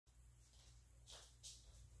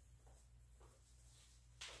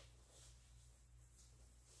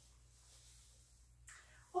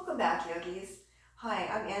back, yogis. Hi,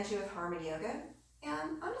 I'm Angie with Harmony Yoga,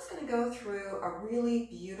 and I'm just going to go through a really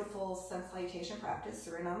beautiful sun salutation practice,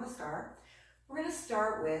 Surya Namaskar. We're going to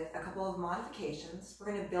start with a couple of modifications.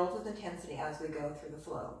 We're going to build with intensity as we go through the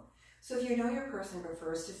flow. So if you know your person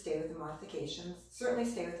prefers to stay with the modifications, certainly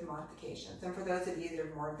stay with the modifications. And for those of you that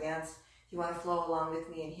are more advanced, if you want to flow along with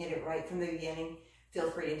me and hit it right from the beginning,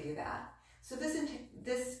 feel free to do that. So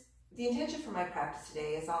the intention for my practice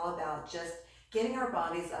today is all about just getting our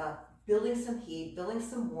bodies up, building some heat, building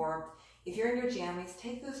some warmth. If you're in your jammies,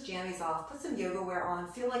 take those jammies off, put some yoga wear on,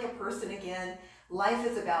 feel like a person again. Life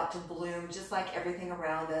is about to bloom just like everything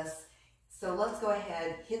around us. So let's go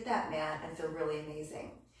ahead, hit that mat and feel really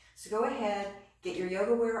amazing. So go ahead, get your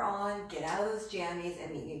yoga wear on, get out of those jammies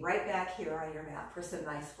and meet me right back here on your mat for some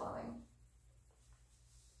nice flowing.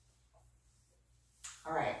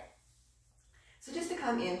 All right. So just to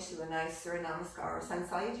come into a nice Surya Namaskar or Sun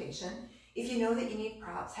Salutation, if you know that you need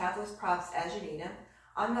props, have those props as you need them.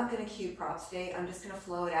 I'm not going to cue props today. I'm just going to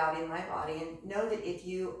flow it out in my body. And know that if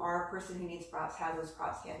you are a person who needs props, have those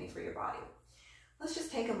props handy for your body. Let's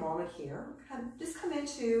just take a moment here. Just come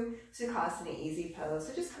into Sukhasana, easy pose.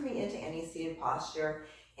 So just coming into any seated posture.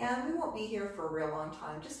 And we won't be here for a real long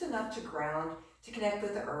time, just enough to ground, to connect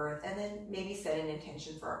with the earth, and then maybe set an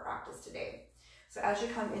intention for our practice today. So as you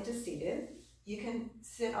come into seated, you can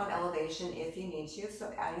sit on elevation if you need to,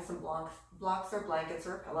 so adding some blocks or blankets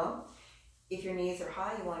or a pillow. If your knees are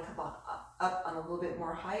high, you want to come up on a little bit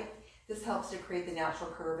more height. This helps to create the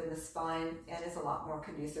natural curve in the spine and is a lot more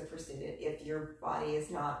conducive for seated if your body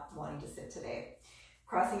is not wanting to sit today.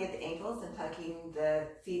 Crossing at the ankles and tucking the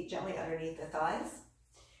feet gently underneath the thighs.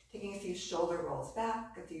 Taking a few shoulder rolls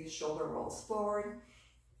back, a few shoulder rolls forward.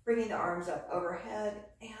 Bringing the arms up overhead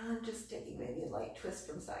and just taking maybe a light twist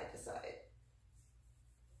from side to side.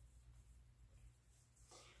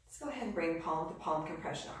 Let's go ahead and bring palm to palm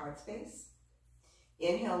compression to heart space.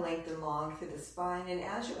 Inhale, lengthen long through the spine, and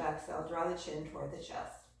as you exhale, draw the chin toward the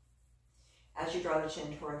chest. As you draw the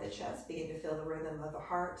chin toward the chest, begin to feel the rhythm of the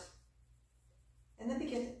heart, and then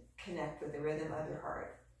begin to connect with the rhythm of your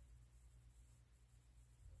heart.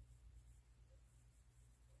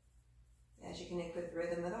 As you connect with the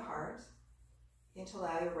rhythm of the heart, begin to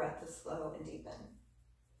allow your breath to slow and deepen.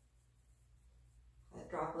 Let it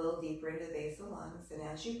drop a little deeper into the base of the lungs, and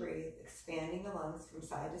as you breathe, expanding the lungs from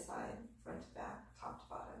side to side, front to back, top to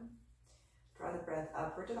bottom. Draw the breath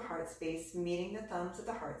upward to the heart space, meeting the thumbs at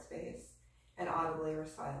the heart space, and audibly or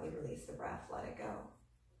silently release the breath, let it go.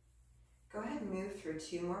 Go ahead and move through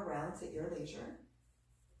 2 more rounds at your leisure.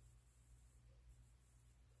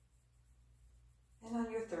 And on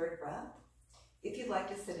your third breath, if you'd like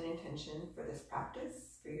to set an intention for this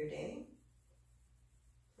practice, for your day,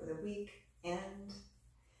 for the week, and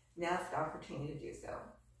now's the opportunity to do so.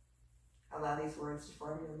 Allow these words to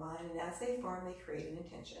form in your mind, and as they form, they create an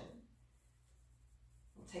intention.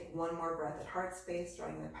 We'll take 1 more breath at heart space,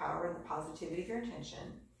 drawing the power and the positivity of your intention.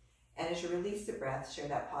 And as you release the breath, share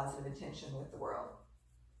that positive intention with the world.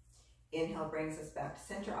 Inhale brings us back to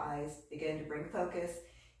center eyes. Begin to bring focus.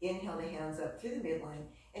 Inhale the hands up through the midline.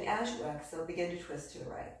 And as you exhale, begin to twist to the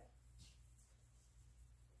right.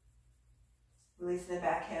 Releasing the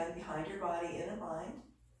back hand behind your body in a bind.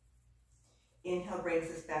 Inhale brings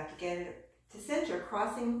us back again to center,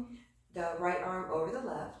 crossing the right arm over the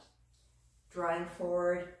left, drawing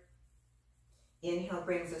forward. Inhale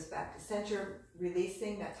brings us back to center,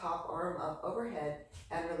 releasing that top arm up overhead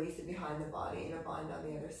and release it behind the body in a bind on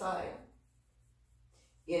the other side.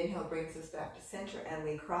 Inhale brings us back to center and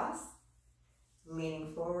we cross,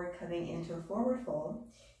 leaning forward, coming into a forward fold.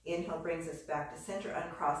 Inhale brings us back to center,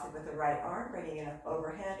 uncrossing with the right arm, bringing it up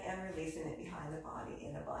overhead and releasing it behind the body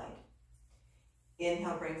in a bind.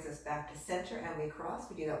 Inhale brings us back to center and we cross.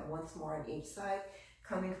 We do that once more on each side,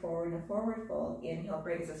 coming forward in a forward fold. Inhale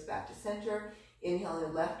brings us back to center. Inhale the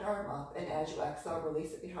left arm up, and as you exhale,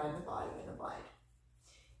 release it behind the body in a bind.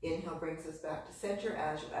 Inhale brings us back to center.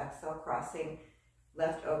 As you exhale, crossing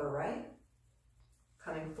left over right,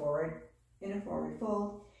 coming forward in a forward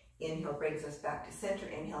fold. Inhale brings us back to center.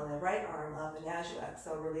 Inhale the right arm up, and as you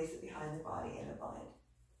exhale, release it behind the body in a bind.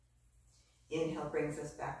 Inhale brings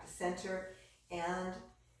us back to center, and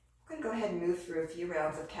we're going to go ahead and move through a few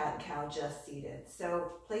rounds of cat and cow just seated.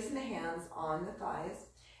 So placing the hands on the thighs.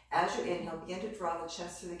 As you inhale, begin to draw the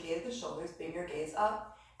chest through the gate of the shoulders. Bring your gaze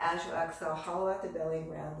up. As you exhale, hollow out the belly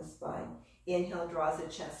and round the spine. Inhale draws the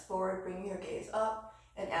chest forward, bringing your gaze up.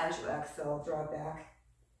 And as you exhale, draw back,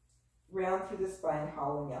 round through the spine,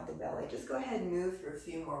 hollowing out the belly. Just go ahead and move through a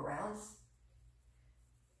few more rounds.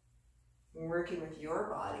 Working with your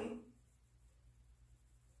body.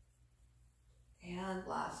 And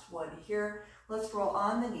last one here. Let's roll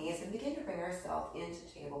on the knees and begin to bring ourselves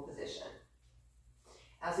into table position.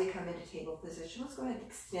 As we come into table position, let's go ahead and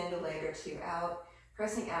extend a leg or two out,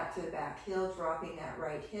 pressing out through the back heel, dropping that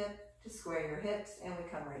right hip to square your hips, and we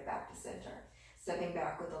come right back to center. Stepping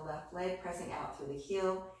back with the left leg, pressing out through the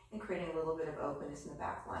heel, and creating a little bit of openness in the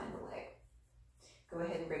back line of the leg. Go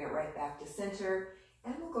ahead and bring it right back to center,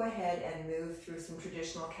 and we'll go ahead and move through some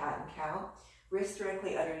traditional cat and cow. Wrists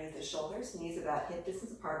directly underneath the shoulders, knees about hip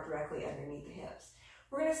distance apart, directly underneath the hips.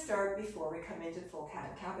 We're going to start before we come into full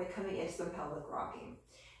cat and cow by coming into some pelvic rocking.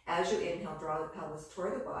 As you inhale, draw the pelvis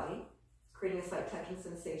toward the body, creating a slight touching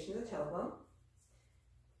sensation of the tailbone.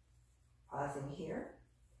 Pausing here.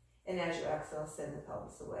 And as you exhale, send the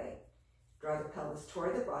pelvis away. Draw the pelvis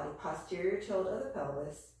toward the body, posterior tilt of the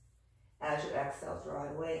pelvis. As you exhale, draw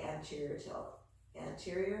it away, anterior tilt.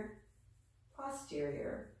 Anterior,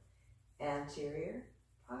 posterior, anterior,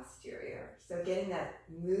 posterior. So getting that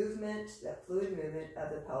movement, that fluid movement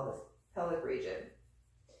of the pelvic region.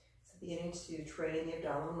 So beginning to train the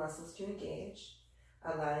abdominal muscles to engage,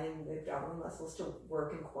 allowing the abdominal muscles to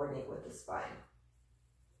work and coordinate with the spine.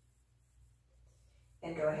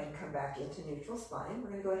 And go ahead and come back into neutral spine. We're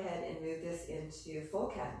going to go ahead and move this into full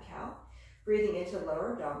cat and cow. Breathing into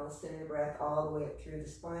lower abdominal, sending the breath all the way up through the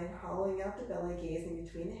spine, hollowing out the belly, gazing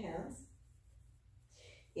between the hands.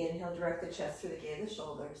 Inhale, direct the chest through the gate of the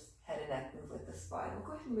shoulders, head and neck move with the spine. We'll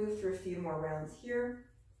go ahead and move through a few more rounds here.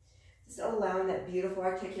 Just allowing that beautiful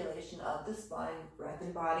articulation of the spine, breath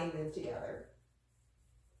and body move together.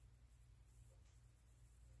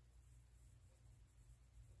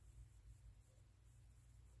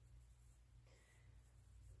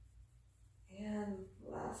 And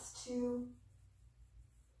last two.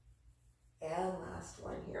 And last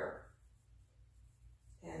one here.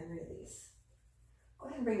 And release. Go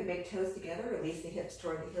ahead and bring the big toes together, release the hips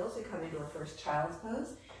toward the heels. We come into our first child's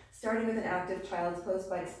pose. Starting with an active child's pose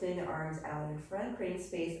by extending the arms out in front, creating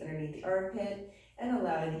space underneath the armpit, and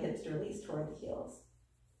allowing the hips to release toward the heels.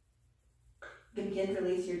 You can begin to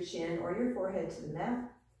release your chin or your forehead to the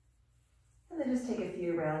mat. And then just take a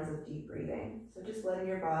few rounds of deep breathing. So just letting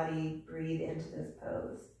your body breathe into this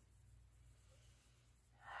pose.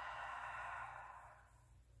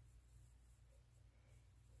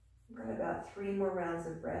 We've got about 3 more rounds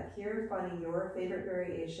of breath here, finding your favorite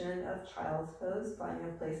variation of child's pose, finding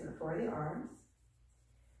a placement for the arms.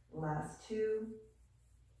 Last 2.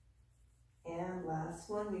 And last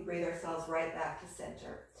one, we breathe ourselves right back to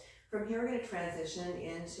center. From here, we're going to transition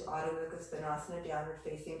into Adho Mukha Svanasana, downward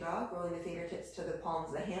facing dog, rolling the fingertips to the palms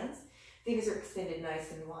of the hands. Fingers are extended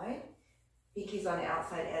nice and wide. Pinkies on the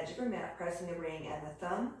outside edge of your mat, pressing the ring and the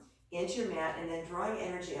thumb into your mat, and then drawing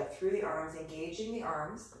energy up through the arms, engaging the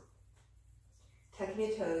arms. Tucking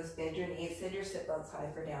your toes, bend your knees, send your sit bones high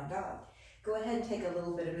for down dog. Go ahead and take a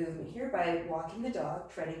little bit of movement here by walking the dog,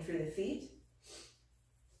 treading through the feet.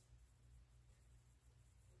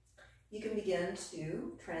 You can begin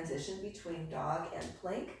to transition between dog and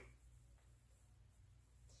plank.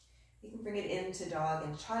 You can bring it into dog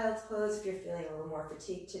and child's pose if you're feeling a little more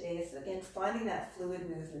fatigued today. So again, finding that fluid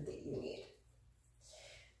movement that you need.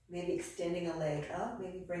 Maybe extending a leg up,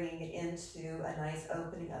 maybe bringing it into a nice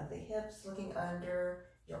opening of the hips, looking under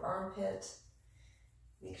your armpit.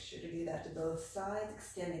 Make sure to do that to both sides,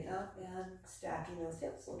 extending up and stacking those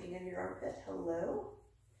hips, looking under your armpit. Hello.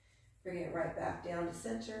 Bringing it right back down to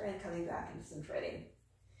center and coming back into some treading.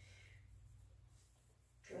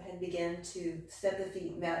 Go ahead and begin to step the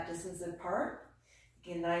feet mat distance apart.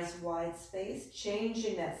 Get a nice wide space,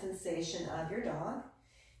 changing that sensation of your dog.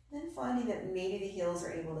 Then finding that maybe the heels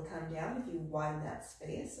are able to come down if you widen that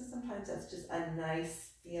space. So sometimes that's just a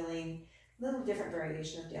nice feeling, little different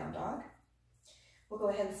variation of down dog. We'll go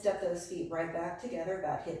ahead and step those feet right back together,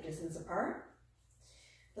 about hip distance apart.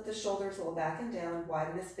 Let the shoulders roll back and down,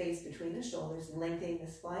 widen the space between the shoulders, lengthening the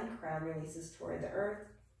spine, crown releases toward the earth.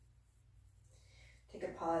 Take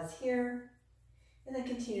a pause here, and then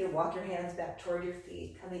continue to walk your hands back toward your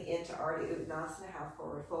feet, coming into Ardha Uttanasana, half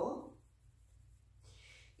forward fold.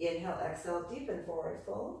 Inhale, exhale, deepen forward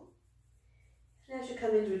fold. And as you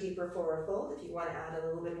come into a deeper forward fold, if you want to add a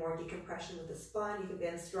little bit more decompression with the spine, you can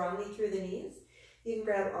bend strongly through the knees. You can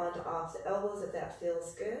grab onto opposite elbows if that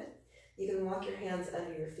feels good. You can walk your hands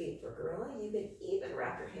under your feet for gorilla. You can even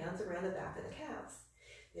wrap your hands around the back of the calves.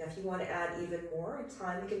 Now, if you want to add even more in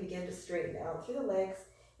time, you can begin to straighten out through the legs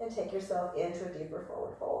and take yourself into a deeper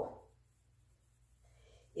forward fold.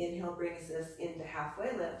 Inhale brings us into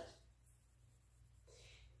halfway lift.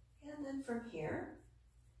 And then from here,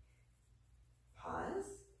 pause.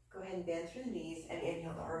 Go ahead and bend through the knees and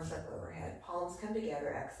inhale the arms up overhead. Palms come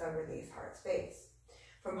together, exhale, release, heart space.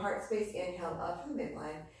 From heart space, inhale up to the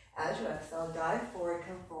midline. As you exhale, dive forward,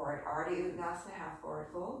 come forward. Ardha Uttanasana, half forward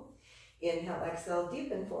fold. Inhale, exhale,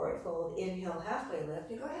 deepen forward fold. Inhale, halfway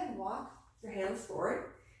lift. And go ahead and walk your hands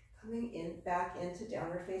forward, coming in back into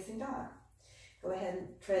downward facing dog. Go ahead and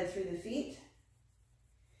tread through the feet,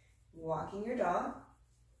 walking your dog.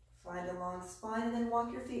 Find a long spine and then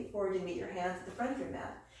walk your feet forward to meet your hands at the front of your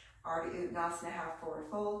mat. Ardha Uttanasana, half forward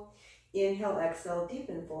fold. Inhale, exhale,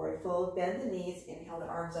 deepen forward fold. Bend the knees. Inhale the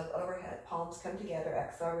arms up overhead. Palms come together.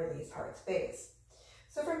 Exhale, release, heart space.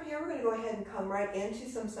 So from here, we're going to go ahead and come right into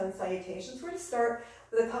some sun salutations. We're going to start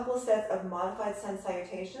with a couple of sets of modified sun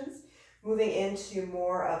salutations, moving into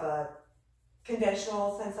more of a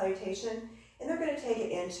conventional sun salutation, and they're going to take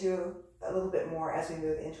it into a little bit more as we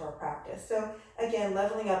move into our practice. So again,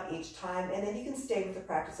 leveling up each time, and then you can stay with the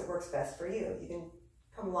practice that works best for you. You can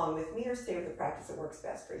come along with me or stay with the practice that works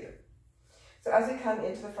best for you. So as we come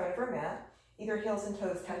into the front of our mat, either heels and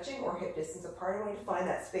toes touching or hip distance apart, I want you to find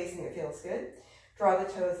that spacing that feels good. Draw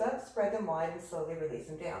the toes up, spread them wide, and slowly release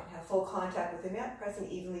them down. Have full contact with the mat, pressing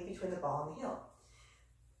evenly between the ball and the heel.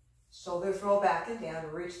 Shoulders roll back and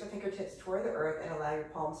down, reach the fingertips toward the earth, and allow your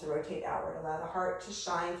palms to rotate outward. Allow the heart to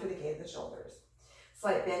shine through the gate of the shoulders.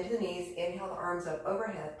 Slight bend to the knees, inhale the arms up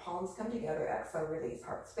overhead, palms come together, exhale, release,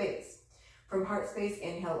 heart space. From heart space,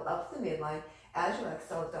 inhale up to the midline. As you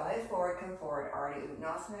exhale, dive forward, come forward, Ardha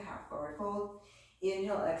Uttanasana, half forward fold.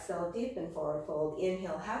 Inhale, exhale, deepen forward fold.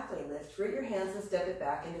 Inhale, halfway lift, root your hands and step it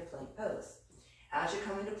back into plank pose. As you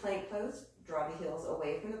come into plank pose, draw the heels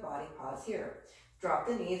away from the body, pause here. Drop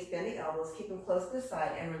the knees, bend the elbows, keep them close to the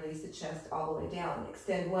side, and release the chest all the way down.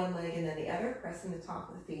 Extend one leg and then the other, pressing the top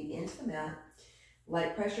of the feet into the mat.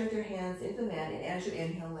 Light pressure with your hands into the mat, and as you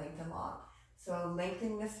inhale, lengthen long. So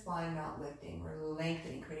lengthening the spine, not lifting. We're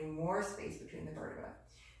lengthening, creating more space between the vertebrae.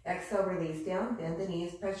 Exhale, release down, bend the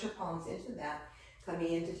knees, press your palms into the mat,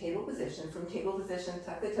 coming into table position. From table position,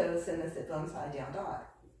 tuck the toes, send the sit bones high, down dog.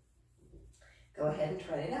 Go ahead and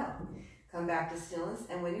try it out. Come back to stillness,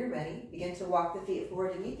 and when you're ready, begin to walk the feet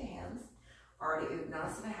forward to meet the hands. Ardha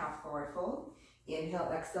Uttanasana, half forward fold.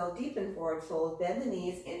 Inhale, exhale, deepen forward fold. Bend the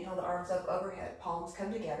knees, inhale the arms up overhead. Palms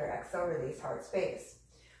come together, exhale, release, heart space.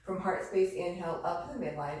 From heart space, inhale up to the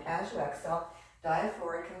midline. As you exhale, dive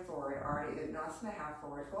forward, come forward. Ardha Uttanasana, half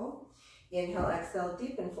forward fold. Inhale, exhale,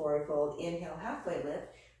 deepen forward fold. Inhale, halfway lift.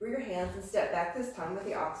 Root your hands and step back this time with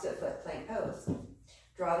the opposite foot, plank pose.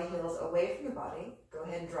 Draw the heels away from the body. Go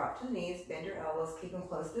ahead and drop to the knees, bend your elbows, keep them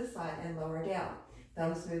close to the side, and lower down.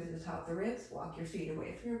 Thumbs move to the top of the ribs, walk your feet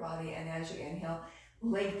away from your body, and as you inhale,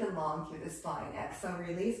 lengthen long through the spine. Exhale,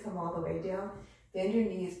 release, come all the way down. Bend your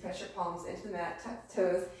knees, press your palms into the mat, tuck the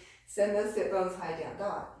toes, send those sit bones high, down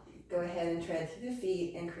dog. Go ahead and tread through the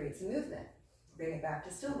feet and create some movement. Bring it back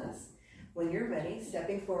to stillness. When you're ready,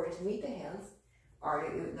 stepping forward to meet the hands,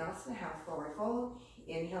 Ardha Uttanasana, half forward fold.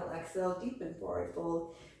 Inhale, exhale, deepen forward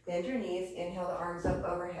fold. Bend your knees, inhale the arms up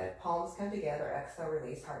overhead, palms come together, exhale,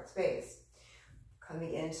 release, heart space.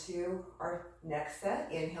 Coming into our next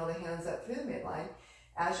set, inhale the hands up through the midline.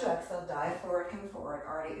 As you exhale, dive forward, come forward,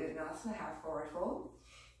 Ardha Uttanasana, half forward fold.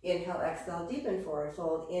 Inhale, exhale, deepen forward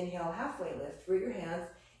fold. Inhale, halfway lift, root your hands,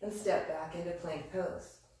 and step back into plank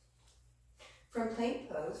pose. From plank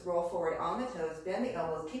pose, roll forward on the toes, bend the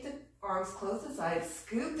elbows, keep the arms close to the side,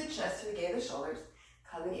 scoop the chest to the gate of the shoulders,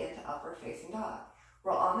 coming into upward facing dog.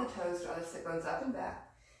 Roll on the toes, draw the sit bones up and back,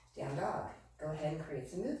 down dog. Go ahead and create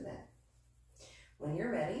some movement. When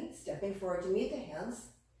you're ready, stepping forward to meet the hands,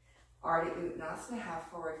 Ardha Uttanasana, half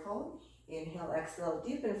forward fold. Inhale, exhale,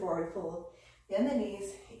 deepen forward fold. Bend the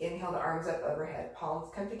knees, inhale the arms up overhead, palms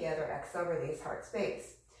come together, exhale, release, heart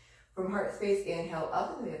space. From heart space, inhale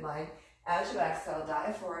up to the midline. As you exhale,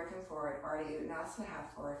 dive forward, come forward, Ardha Uttanasana,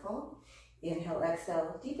 half forward fold. Inhale,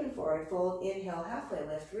 exhale, deepen forward fold. Inhale, halfway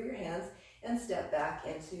lift, root your hands, and step back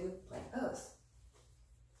into plank pose.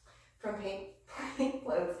 From plank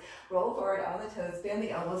pose, roll forward on the toes, bend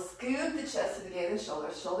the elbows, scoop the chest to the gate of the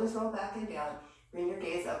shoulders. Shoulders roll back and down. Bring your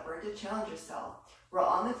gaze upward to challenge yourself. Roll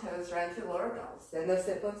on the toes, run through lower bells. Send those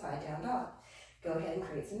sit bones high, down dog. Go ahead and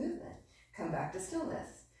create some movement. Come back to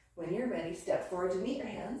stillness. When you're ready, step forward to meet your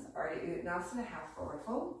hands. Ardha Uttanasana, half forward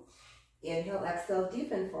fold. Inhale, exhale,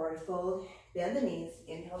 deepen forward fold. Bend the knees.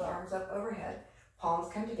 Inhale the arms up overhead.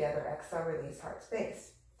 Palms come together. Exhale, release, heart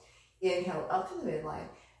space. Inhale up to the midline.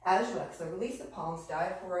 As you exhale, release the palms.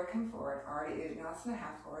 Dive forward, come forward. Ardha Uttanasana,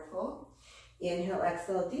 half forward fold. Inhale,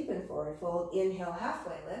 exhale, deepen forward fold. Inhale,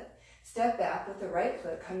 halfway lift. Step back with the right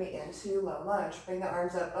foot coming into low lunge. Bring the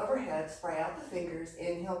arms up overhead, spray out the fingers.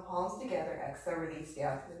 Inhale, palms together. Exhale, release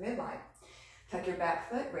down to the midline. Tuck your back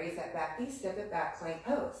foot, raise that back knee, step it back, plank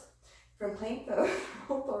pose. From plank pose,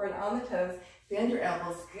 roll forward on the toes, bend your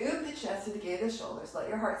elbows, scoop the chest to the gate of the shoulders, let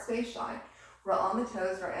your heart space shine. Roll on the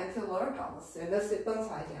toes, right into the lower abdominals, send those sit bones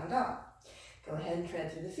high, down dog. Go ahead and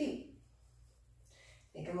tread through the feet.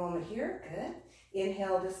 Take a moment here, good.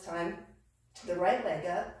 Inhale this time, the right leg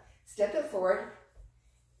up, step it forward,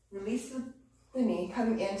 release the knee,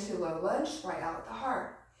 coming into low lunge, right out at the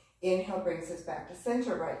heart. Inhale brings us back to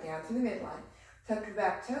center, right down to the midline. Tuck the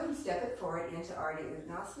back toe and step it forward into Ardha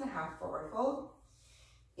Uttanasana, half forward fold.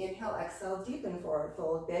 Inhale, exhale, deepen forward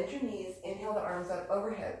fold. Bend your knees, inhale the arms up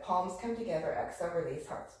overhead, palms come together, exhale, release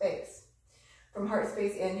heart space. From heart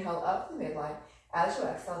space, inhale up the midline. As you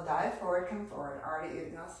exhale, dive forward, come forward, Ardha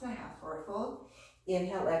Uttanasana, half forward fold.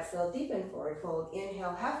 Inhale, exhale, deepen forward fold.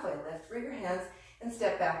 Inhale, halfway lift, bring your hands and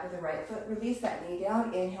step back with the right foot. Release that knee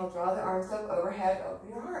down. Inhale, draw the arms up overhead, open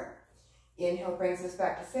your heart. Inhale brings us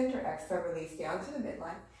back to center. Exhale, release down to the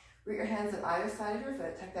midline. Root your hands on either side of your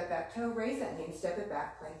foot. Tuck that back toe, raise that knee, and step it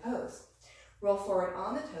back, plank pose. Roll forward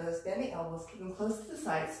on the toes, bend the elbows, keep them close to the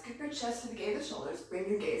side. Scoop your chest to the gate of the shoulders. Bring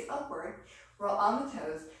your gaze upward. Roll on the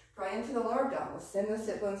toes, draw into the lower abdominals. Send those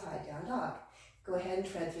sit bones high, down dog. Go ahead and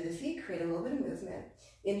tread through the feet, create a little bit of movement.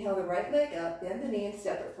 Inhale the right leg up, bend the knee and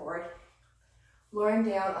step it forward. Lowering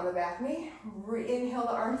down on the back knee. Inhale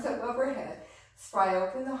the arms up overhead. Spry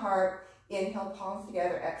open the heart. Inhale, palms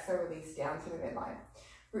together. Exhale, release down to the midline.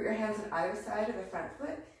 Root your hands on either side of the front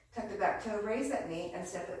foot. Tuck the back toe, raise that knee, and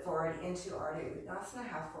step it forward into Ardha Uttanasana,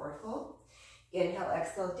 half forward fold. Inhale,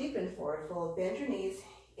 exhale, deepen forward fold. Bend your knees.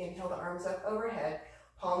 Inhale the arms up overhead.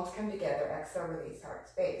 Palms come together. Exhale, release heart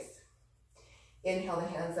space. Inhale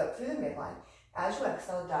the hands up through the midline. As you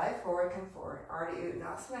exhale, dive forward, come forward. Ardha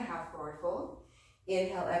Uttanasana, half forward fold.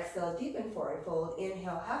 Inhale, exhale, deepen forward fold.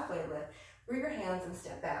 Inhale, halfway lift. Root your hands and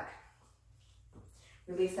step back.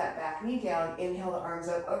 Release that back knee down. Inhale the arms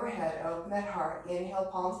up overhead. Open that heart. Inhale,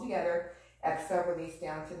 palms together. Exhale, release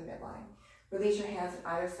down to the midline. Release your hands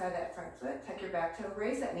on either side of that front foot. Tuck your back toe.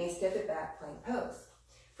 Raise that knee. Step it back. Plank pose.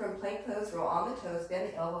 From plank pose, roll on the toes.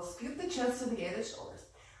 Bend the elbows. Scoop the chest to the gate of the shoulders.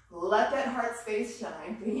 Let that heart space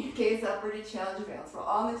shine. Bring your gaze upward to challenge your balance. Roll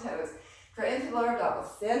on the toes. Draw into lower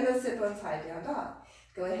abdominals. Send those sit bones high, down dog.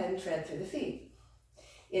 Go ahead and tread through the feet.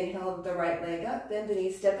 Inhale the right leg up. Bend the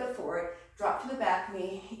knee. Step it forward. Drop to the back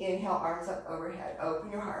knee. Inhale, arms up overhead. Open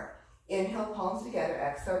your heart. Inhale, palms together.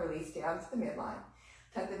 Exhale, release down to the midline.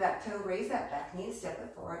 Tuck the back toe, raise that back knee, step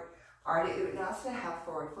it forward. Ardha Uttanasana, half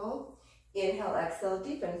forward fold. Inhale, exhale,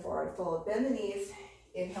 deepen forward fold. Bend the knees.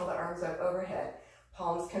 Inhale the arms up overhead.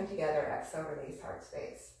 Palms come together. Exhale, release heart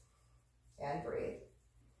space. And breathe.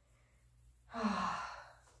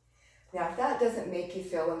 Now, if that doesn't make you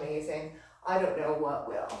feel amazing, I don't know what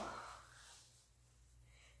will.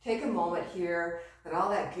 Take a moment here, let all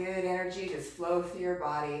that good energy just flow through your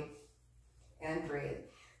body, and breathe.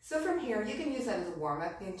 So from here, you can use that as a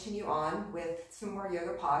warm-up, continue on with some more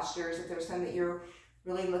yoga postures. If there's some that you're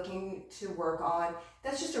really looking to work on,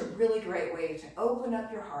 that's just a really great way to open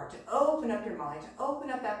up your heart, to open up your mind, to open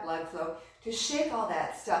up that blood flow, to shake all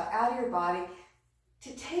that stuff out of your body,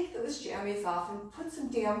 to take those jammies off and put some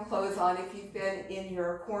damn clothes on if you've been in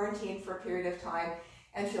your quarantine for a period of time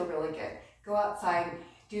and feel really good. Go outside.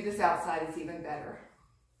 Do this outside, it's even better.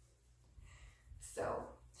 So,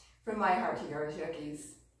 from my heart to yours,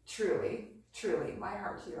 yogis, truly, truly, my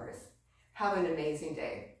heart to yours. Have an amazing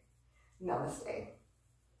day. Namaste.